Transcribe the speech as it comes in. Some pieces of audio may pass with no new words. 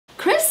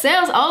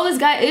SAILS always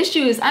got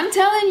issues. I'm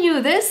telling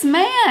you, this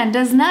man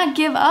does not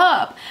give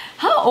up.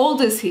 How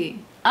old is he?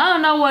 I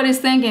don't know what he's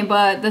thinking,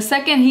 but the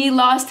second he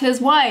lost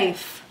his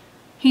wife,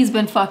 he's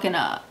been fucking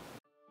up.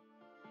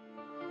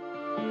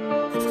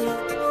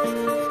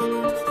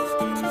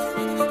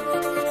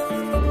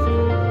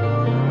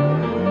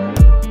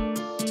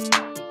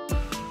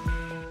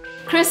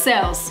 Chris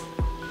SAILS.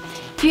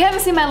 If you haven't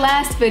seen my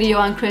last video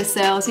on Chris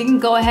SAILS, you can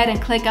go ahead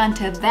and click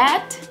onto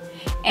that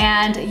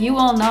and you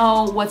will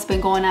know what's been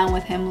going on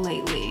with him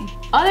lately.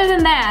 Other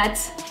than that,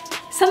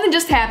 something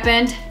just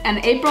happened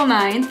on April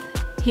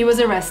 9th. He was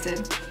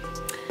arrested.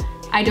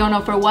 I don't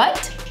know for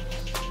what,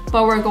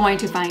 but we're going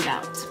to find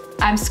out.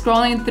 I'm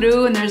scrolling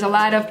through and there's a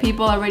lot of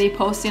people already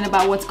posting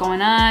about what's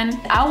going on.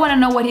 I want to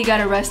know what he got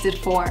arrested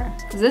for,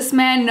 because this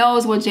man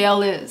knows what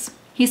jail is.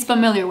 He's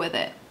familiar with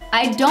it.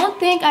 I don't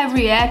think I've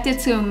reacted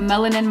to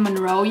Marilyn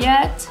Monroe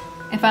yet.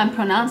 If I'm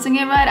pronouncing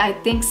it right, I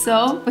think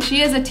so. But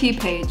she is a T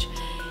page.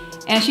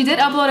 And she did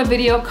upload a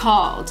video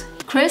called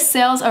Chris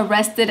SAILS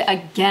Arrested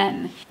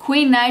Again.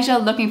 Queen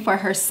Naija looking for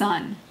her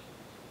son.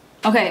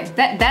 Okay,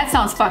 that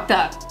sounds fucked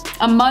up.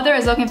 A mother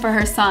is looking for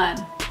her son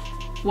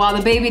while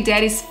the baby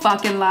daddy's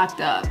fucking locked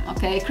up.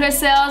 Okay, Chris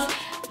SAILS,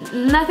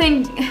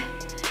 nothing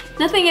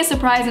is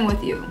surprising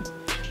with you.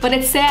 But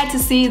it's sad to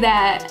see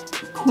that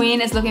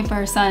Queen is looking for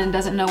her son and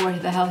doesn't know where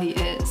the hell he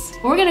is.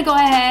 We're gonna go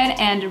ahead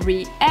and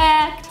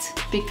react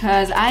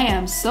because I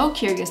am so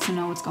curious to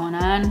know what's going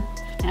on.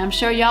 And I'm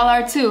sure y'all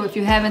are too if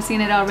you haven't seen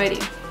it already.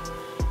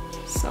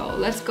 So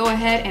let's go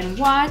ahead and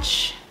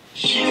watch.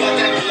 She got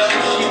that glow,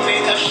 she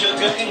made her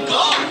sugar and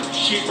gold.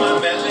 She's my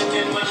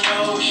Marilyn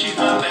Monroe, she's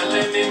my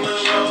Marilyn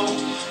Monroe.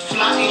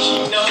 Flying, she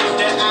knows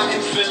that I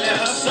am feeling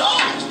her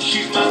soul.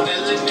 She's my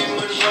Marilyn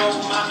Monroe,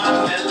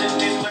 my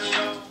Marilyn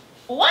Monroe.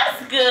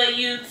 What's good,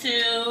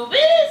 YouTube?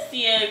 It's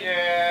your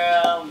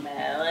girl,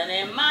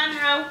 Marilyn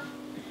Monroe.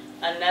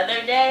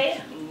 Another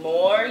day,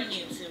 more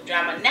YouTube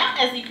drama. Now,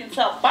 as you can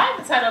tell by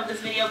the title of this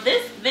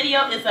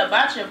video is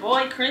about your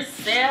boy Chris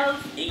SAILS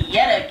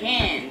yet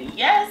again.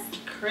 Yes,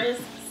 Chris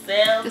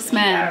SAILS. This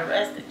man got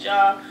arrested,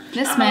 y'all.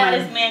 This I don't know why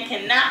this man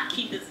cannot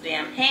keep his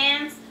damn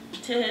hands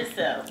to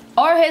himself.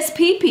 Or his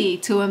pee-pee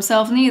to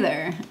himself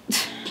neither.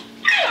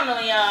 I don't know,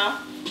 y'all.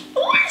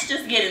 Let's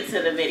just get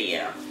into the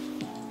video.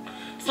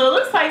 So it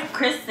looks like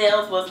Chris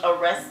SAILS was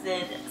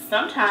arrested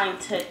sometime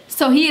to...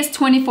 So he is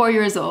 24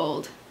 years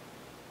old.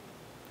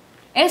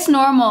 It's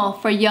normal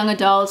for young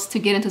adults to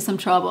get into some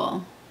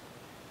trouble.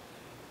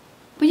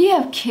 But you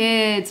have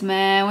kids,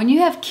 man. When you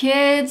have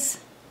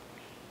kids,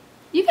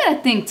 you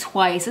gotta think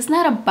twice. It's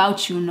not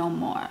about you no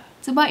more.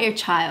 It's about your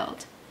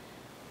child.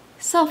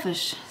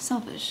 Selfish,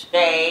 selfish.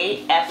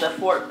 Today at the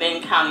Fort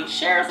Bend County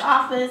Sheriff's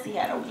Office, he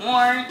had a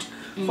warrant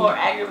for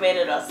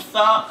aggravated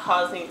assault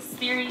causing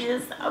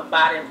serious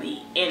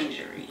bodily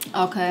injury.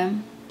 Okay.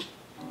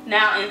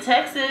 Now in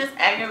Texas,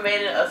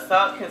 aggravated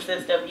assault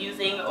consists of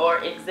using or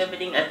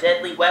exhibiting a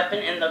deadly weapon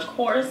in the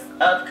course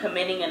of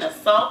committing an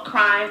assault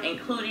crime,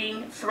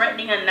 including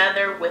threatening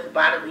another with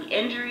bodily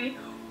injury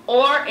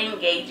or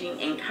engaging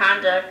in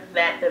conduct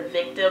that the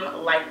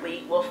victim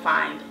likely will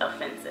find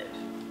offensive.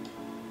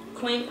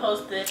 Queen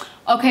posted.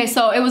 Okay,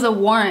 so it was a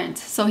warrant.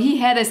 So he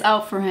had this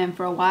out for him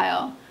for a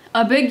while.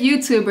 A big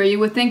YouTuber, you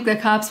would think the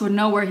cops would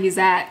know where he's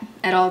at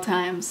all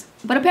times.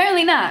 But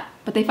apparently not.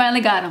 But they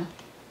finally got him.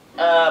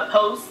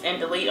 Post and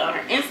delete on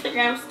her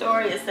Instagram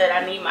story. It said,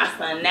 I need my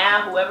son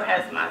now. Whoever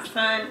has my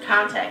son,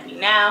 contact me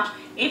now.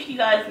 If you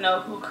guys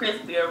know who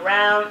Chris be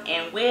around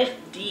and with,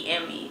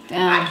 DM me.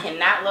 Damn. I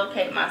cannot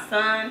locate my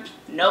son.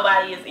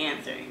 Nobody is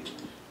answering.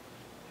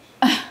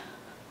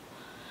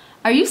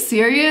 Are you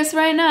serious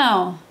right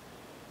now?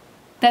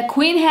 That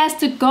Queen has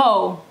to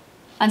go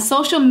on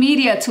social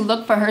media to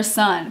look for her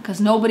son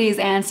because nobody is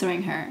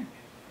answering her.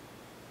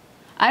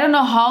 I don't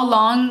know how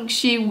long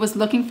she was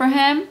looking for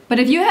him, but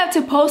if you have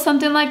to post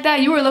something like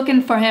that, you were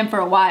looking for him for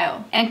a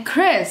while. And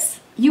Chris,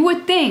 you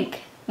would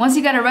think, once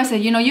you got arrested,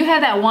 you know, you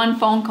had that one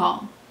phone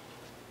call.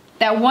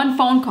 That one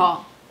phone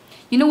call.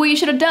 You know what you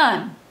should have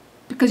done?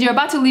 Because you're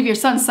about to leave your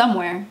son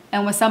somewhere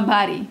and with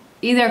somebody.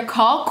 Either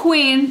call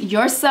Queen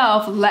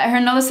yourself, let her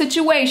know the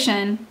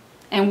situation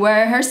and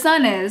where her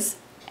son is,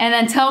 and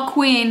then tell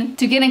Queen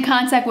to get in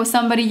contact with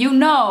somebody you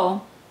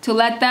know to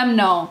let them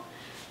know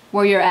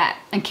where you're at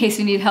in case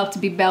you need help to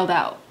be bailed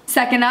out.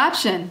 Second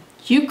option,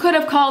 you could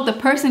have called the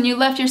person you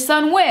left your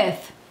son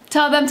with.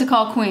 Tell them to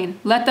call Queen.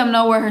 Let her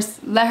know where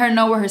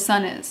her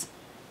son is.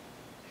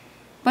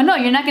 But no,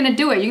 you're not gonna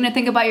do it. You're gonna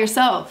think about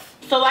yourself.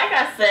 So like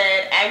I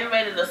said,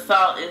 aggravated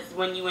assault is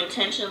when you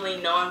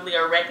intentionally, knowingly,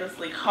 or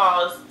recklessly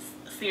cause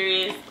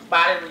serious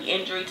bodily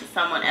injury to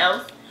someone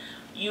else.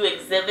 You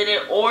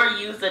exhibited or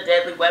used a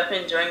deadly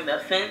weapon during the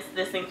offense.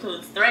 This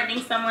includes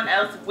threatening someone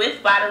else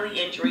with bodily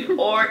injury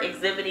or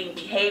exhibiting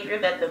behavior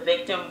that the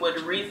victim would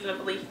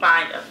reasonably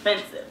find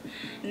offensive.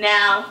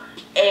 Now,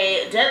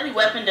 a deadly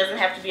weapon doesn't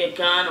have to be a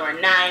gun or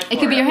a knife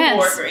or a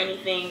fork or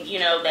anything, you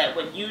know, that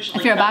would usually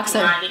if you're a come boxer.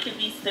 to mind. It could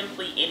be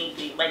simply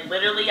anything. Like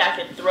literally, I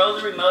could throw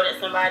the remote at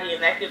somebody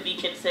and that could be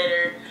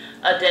considered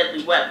a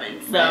deadly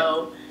weapon.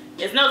 So. Right.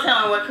 There's no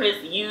telling what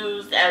Chris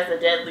used as a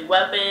deadly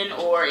weapon,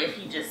 or if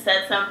he just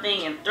said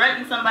something and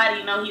threatened somebody.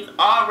 You know, he's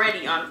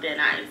already on thin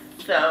ice.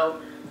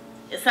 So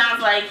it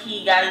sounds like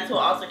he got into an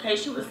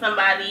altercation with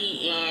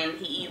somebody and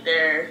he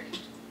either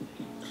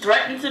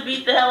threatened to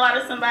beat the hell out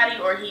of somebody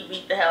or he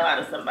beat the hell out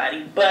of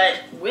somebody.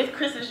 But with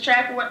Chris's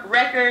track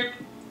record,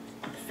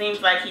 it seems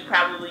like he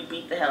probably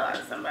beat the hell out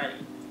of somebody.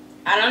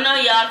 I don't know,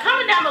 y'all.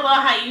 Comment down below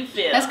how you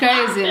feel. That's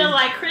crazy. I feel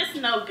like Chris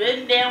know good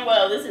and damn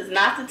well this is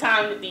not the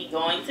time to be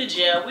going to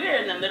jail. We're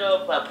in the middle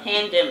of a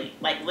pandemic.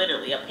 Like,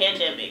 literally, a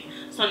pandemic.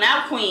 So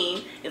now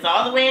Queen is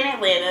all the way in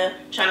Atlanta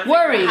trying to figure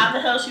out how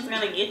the hell she's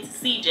going to get to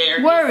CJ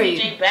or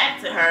get CJ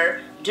back to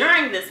her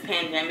during this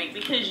pandemic,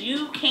 because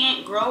you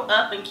can't grow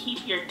up and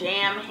keep your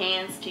damn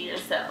hands to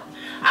yourself.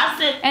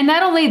 And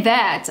not only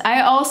that,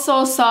 I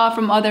also saw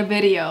from other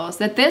videos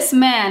that this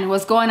man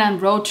was going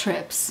on road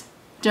trips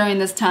during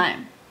this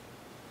time.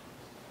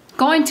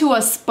 Going to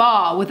a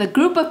spa with a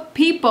group of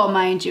people,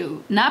 mind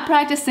you, not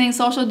practicing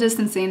social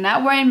distancing,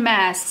 not wearing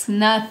masks,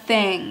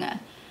 nothing.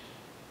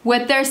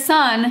 With their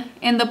son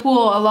in the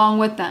pool along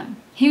with them.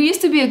 He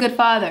used to be a good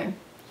father.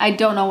 I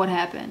don't know what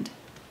happened.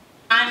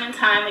 Time and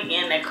time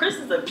again that Chris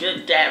is a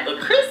good dad, but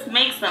Chris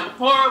makes some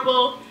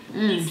horrible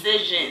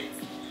decisions.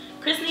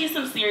 Chris needs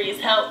some serious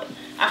help.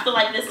 I feel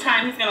like this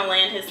time he's going to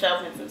land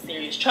himself in some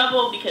serious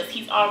trouble because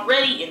he's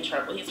already in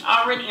trouble. He's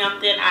already on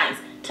thin ice.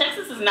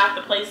 Texas is not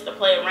the place to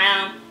play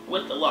around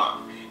with the law.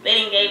 They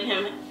didn't give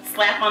him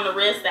slap on the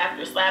wrist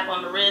after slap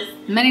on the wrist.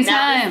 Many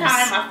times. Now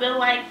this time I feel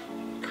like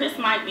Chris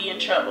might be in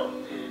trouble.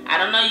 I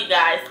don't know, you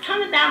guys.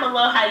 Comment down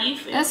below how you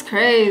feel. That's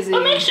crazy.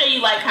 But make sure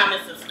you like,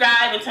 comment,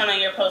 subscribe, and turn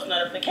on your post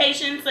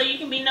notifications so you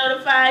can be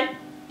notified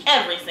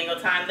every single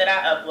time that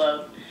I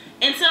upload.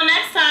 Until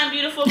next time,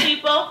 beautiful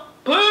people.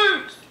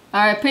 Peace.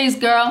 Alright, peace,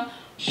 girl.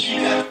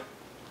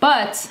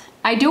 But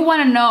I do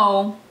want to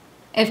know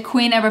if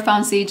Queen ever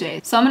found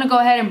CJ. So I'm going to go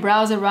ahead and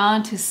browse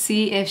around to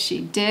see if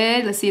she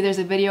did. Let's see if there's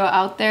a video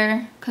out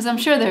there. Because I'm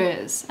sure there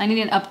is. I need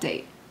an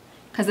update.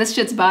 Because this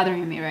shit's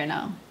bothering me right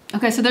now.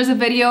 Okay, so there's a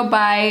video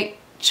by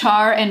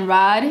Char and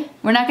Rod.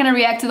 We're not going to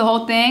react to the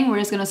whole thing. We're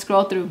just going to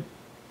scroll through.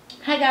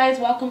 Hi guys,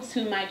 welcome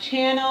to my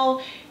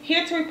channel.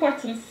 Here to report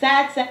some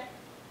sad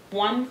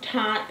point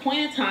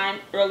in time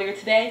earlier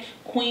today.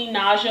 Queen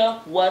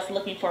Naja was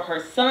looking for her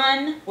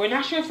son. We're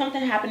not sure if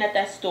something happened at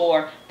that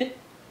store.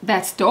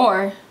 That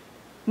store?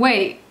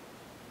 Wait,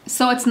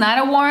 so it's not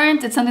a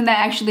warrant? It's something that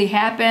actually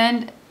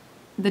happened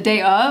the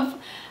day of?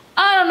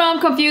 I don't know,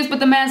 I'm confused, but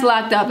the man's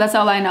locked up. That's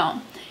all I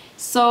know.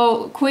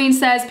 So Queen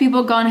says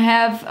people gonna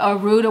have a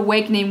rude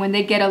awakening when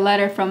they get a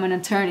letter from an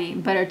attorney.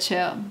 Better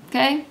chill,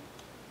 okay?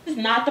 This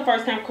is not the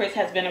first time Chris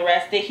has been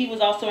arrested. He was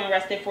also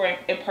arrested for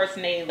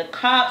impersonating the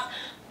cops.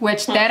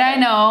 Which that I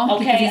know,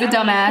 because he's a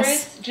dumbass.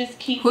 Chris just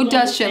keeps who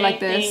does shit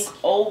like this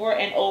over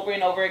and over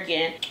and over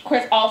again.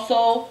 Chris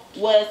also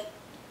was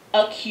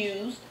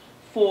accused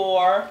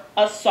for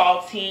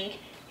assaulting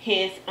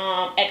his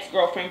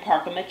ex-girlfriend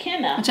Parker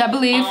McKenna, which I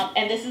believe,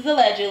 and this is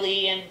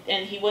allegedly,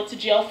 and he went to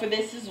jail for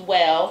this as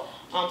well.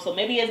 So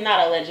maybe it's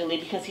not allegedly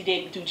because he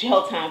did do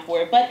jail time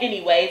for it. But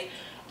anyways,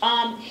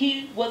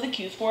 he was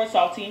accused for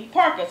assaulting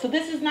Parker. So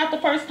this is not the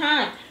first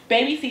time.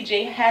 Baby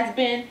CJ has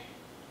been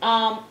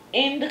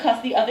in the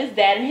custody of his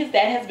dad, and his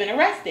dad has been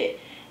arrested.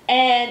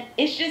 And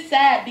it's just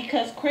sad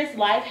because Chris'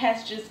 life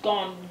has just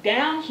gone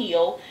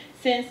downhill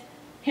since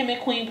him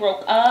and Queen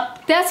broke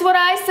up. That's what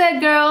I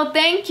said, girl.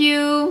 Thank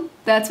you.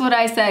 That's what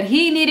I said.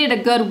 He needed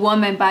a good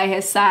woman by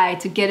his side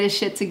to get his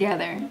shit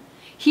together.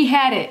 He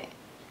had it.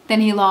 Then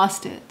he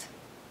lost it.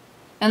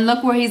 And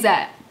look where he's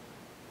at.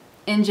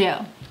 In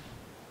jail.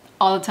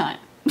 All the time.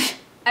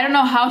 I don't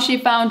know how she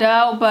found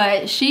out,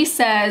 but she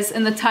says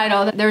in the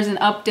title that there's an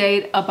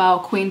update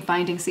about Queen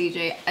finding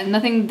CJ. And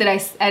nothing that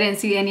I didn't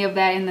see any of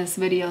that in this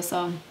video,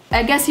 so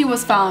I guess he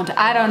was found.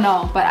 I don't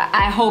know, but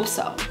I hope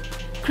so.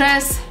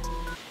 Chris,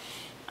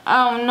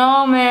 I don't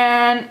know,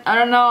 man. I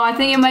don't know. I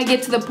think it might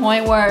get to the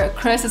point where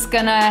Chris is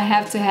gonna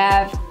have to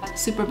have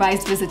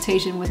supervised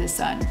visitation with his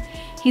son.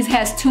 He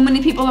has too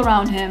many people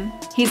around him.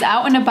 He's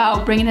out and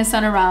about bringing his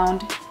son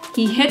around.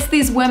 He hits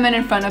these women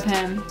in front of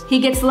him. He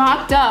gets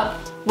locked up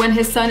when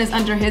his son is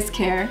under his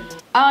care.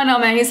 I don't know,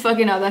 man. He's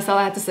fucking up. That's all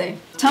I have to say.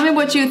 Tell me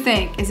what you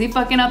think. Is he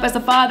fucking up as a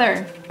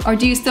father? Or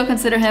do you still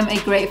consider him a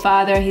great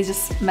father? He's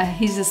just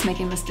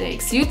making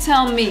mistakes. You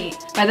tell me.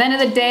 By the end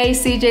of the day,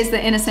 CJ's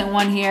the innocent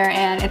one here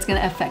and it's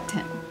gonna affect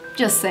him.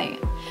 Just saying.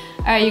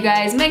 Alright, you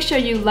guys, make sure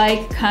you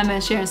like,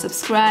 comment, share, and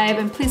subscribe,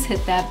 and please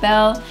hit that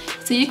bell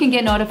so you can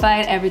get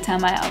notified every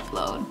time I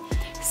upload.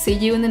 See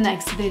you in the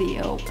next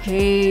video.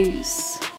 Peace.